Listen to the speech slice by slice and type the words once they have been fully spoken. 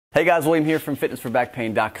Hey guys, William here from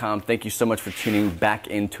fitnessforbackpain.com. Thank you so much for tuning back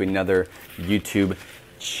into another YouTube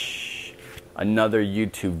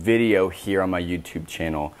video here on my YouTube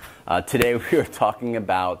channel. Today we are talking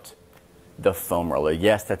about the foam roller.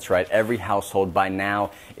 Yes, that's right. Every household by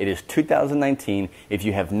now, it is 2019. If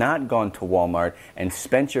you have not gone to Walmart and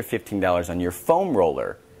spent your $15 on your foam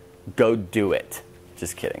roller, go do it.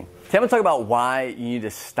 Just kidding. Today I'm going to talk about why you need to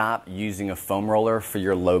stop using a foam roller for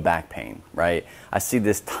your low back pain, right? I see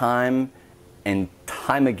this time and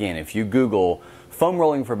time again. If you Google foam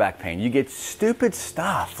rolling for back pain, you get stupid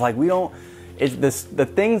stuff. Like the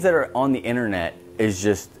things that are on the internet is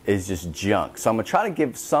just junk. So I'm going to try to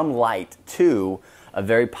give some light to a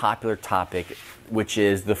very popular topic, which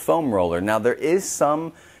is the foam roller. Now there is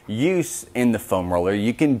some use in the foam roller.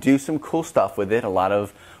 You can do some cool stuff with it. A lot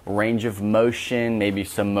of range of motion, maybe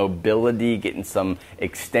some mobility, getting some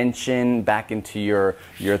extension back into your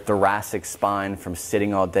thoracic spine from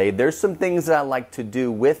sitting all day. There's some things that I like to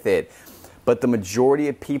do with it, but the majority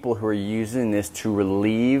of people who are using this to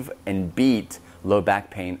relieve and beat low back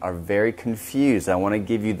pain are very confused. I want to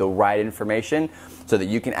give you the right information so that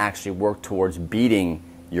you can actually work towards beating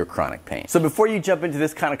your chronic pain. So before you jump into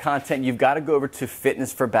this kind of content, you've got to go over to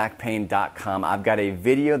fitnessforbackpain.com. I've got a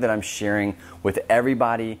video that I'm sharing with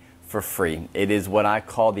everybody for free. It is what I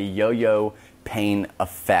call the yo-yo pain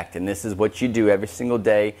effect. And this is what you do every single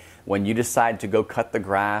day when you decide to go cut the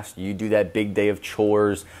grass, you do that big day of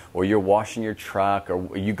chores, or you're washing your truck,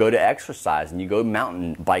 or you go to exercise and you go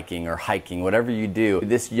mountain biking or hiking, whatever you do.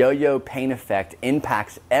 This yo-yo pain effect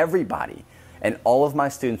impacts everybody. And all of my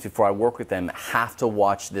students, before I work with them, have to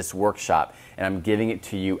watch this workshop, and I'm giving it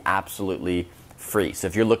to you absolutely free. So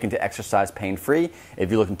if you're looking to exercise pain-free,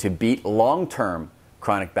 if you're looking to beat long-term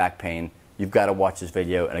chronic back pain, you've got to watch this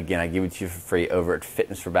video. And again, I give it to you for free over at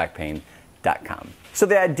fitnessforbackpain.com. So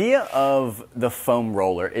the idea of the foam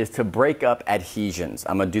roller is to break up adhesions.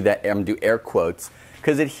 I'm going to do that. I'm going to do air quotes,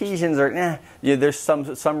 because adhesions are, there's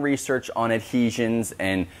some research on adhesions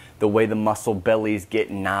and the way the muscle bellies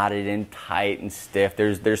get knotted and tight and stiff.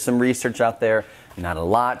 There's some research out there, not a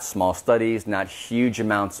lot, small studies, not huge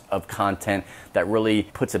amounts of content that really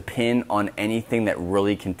puts a pin on anything that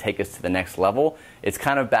really can take us to the next level. It's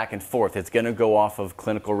kind of back and forth. It's going to go off of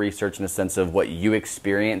clinical research in the sense of what you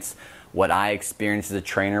experience, what I experienced as a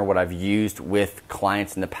trainer, what I've used with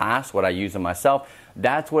clients in the past, what I use on myself.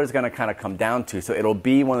 That's what it's going to kind of come down to. So it'll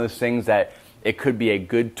be one of those things that it could be a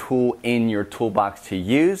good tool in your toolbox to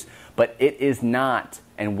use, but it is not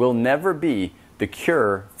and will never be the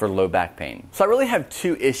cure for low back pain. So I really have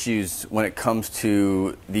two issues when it comes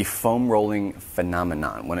to the foam rolling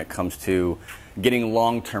phenomenon, when it comes to getting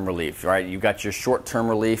long-term relief, right? You've got your short-term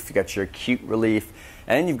relief, you've got your acute relief,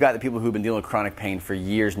 and then you've got the people who've been dealing with chronic pain for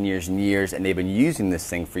years and years and years, and they've been using this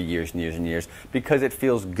thing for years and years and years because it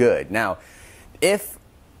feels good. Now, if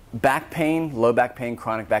back pain, low back pain,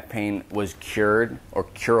 chronic back pain was cured or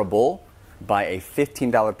curable by a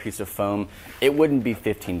 $15 piece of foam, it wouldn't be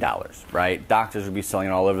 $15, right? Doctors would be selling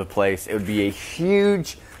it all over the place. It would be a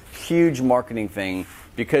huge, huge marketing thing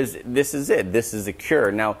because this is it. This is a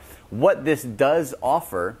cure. Now, what this does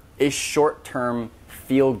offer is short-term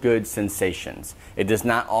feel-good sensations. It does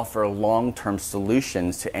not offer long-term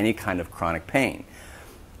solutions to any kind of chronic pain.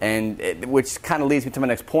 Which kind of leads me to my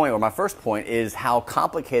next point, or my first point, is how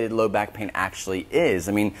complicated low back pain actually is.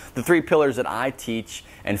 I mean, the three pillars that I teach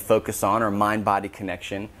and focus on are mind-body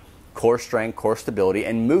connection, core strength, core stability,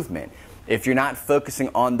 and movement. If you're not focusing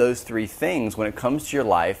on those three things when it comes to your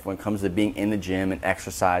life, when it comes to being in the gym and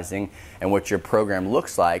exercising and what your program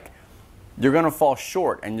looks like, you're going to fall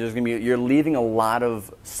short, and you're leaving a lot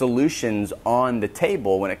of solutions on the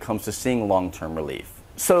table when it comes to seeing long-term relief.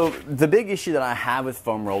 So the big issue that I have with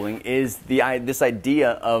foam rolling is this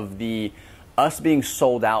idea of us being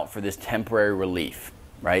sold out for this temporary relief,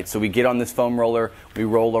 right? So we get on this foam roller, we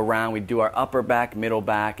roll around, we do our upper back, middle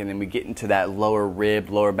back, and then we get into that lower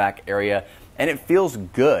rib, lower back area, and it feels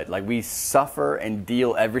good. Like we suffer and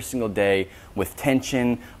deal every single day with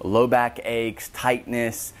tension, low back aches,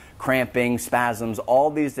 tightness, cramping, spasms,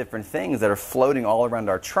 all these different things that are floating all around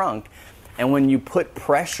our trunk. And when you put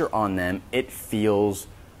pressure on them, it feels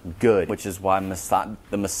good, which is why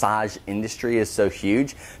the massage industry is so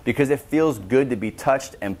huge, because it feels good to be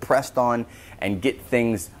touched and pressed on and get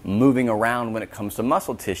things moving around when it comes to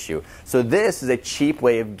muscle tissue. So this is a cheap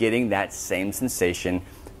way of getting that same sensation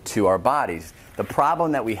to our bodies. The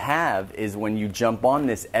problem that we have is when you jump on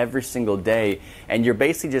this every single day and you're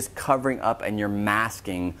basically just covering up and you're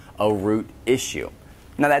masking a root issue.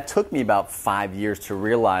 Now that took me about 5 years to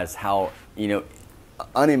realize how,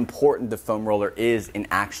 unimportant the foam roller is in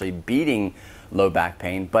actually beating low back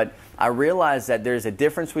pain, but I realized that there's a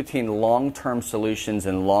difference between long-term solutions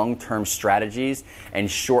and long-term strategies and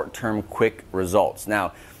short-term quick results.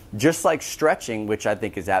 Now, just like stretching, which I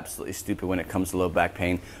think is absolutely stupid when it comes to low back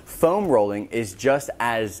pain, foam rolling is just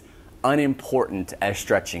as unimportant as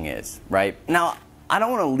stretching is, right? Now, I don't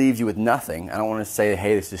want to leave you with nothing. I don't want to say,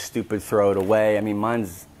 hey, this is stupid, throw it away. I mean,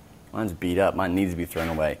 mine's beat up. Mine needs to be thrown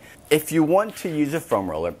away. If you want to use a foam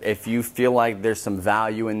roller, if you feel like there's some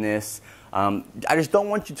value in this, I just don't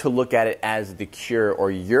want you to look at it as the cure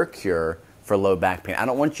or your cure for low back pain. I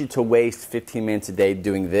don't want you to waste 15 minutes a day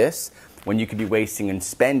doing this when you could be wasting and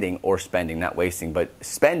spending, not wasting, but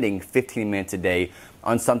spending 15 minutes a day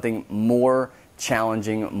on something more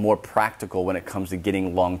challenging, more practical when it comes to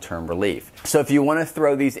getting long-term relief. So if you want to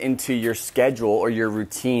throw these into your schedule or your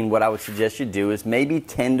routine, what I would suggest you do is maybe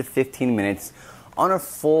 10 to 15 minutes on a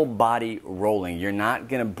full body rolling. You're not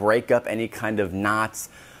going to break up any kind of knots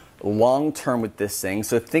long-term with this thing.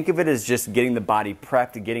 So think of it as just getting the body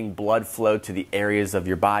prepped, getting blood flow to the areas of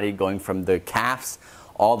your body, going from the calves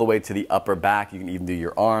all the way to the upper back. You can even do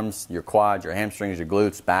your arms, your quads, your hamstrings, your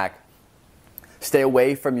glutes, back. Stay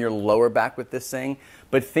away from your lower back with this thing,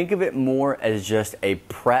 but think of it more as just a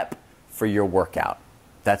prep for your workout.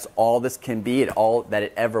 That's all this can be, all that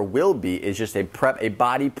it ever will be is just a prep, a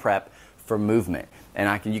body prep for movement.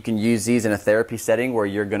 And you can use these in a therapy setting where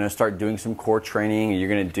you're going to start doing some core training, and you're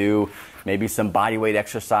going to do maybe some body weight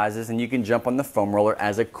exercises, and you can jump on the foam roller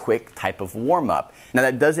as a quick type of warm-up. Now,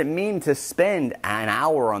 that doesn't mean to spend an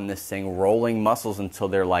hour on this thing rolling muscles until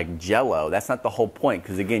they're like jello. That's not the whole point,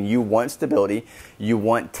 because again, you want stability, you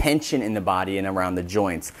want tension in the body and around the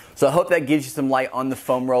joints. So I hope that gives you some light on the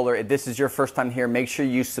foam roller. If this is your first time here, make sure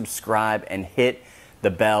you subscribe and hit the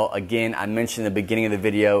bell. Again, I mentioned in the beginning of the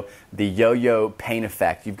video, the yo-yo pain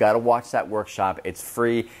effect. You've got to watch that workshop. It's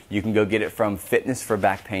free. You can go get it from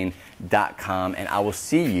fitnessforbackpain.com, and I will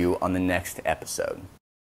see you on the next episode.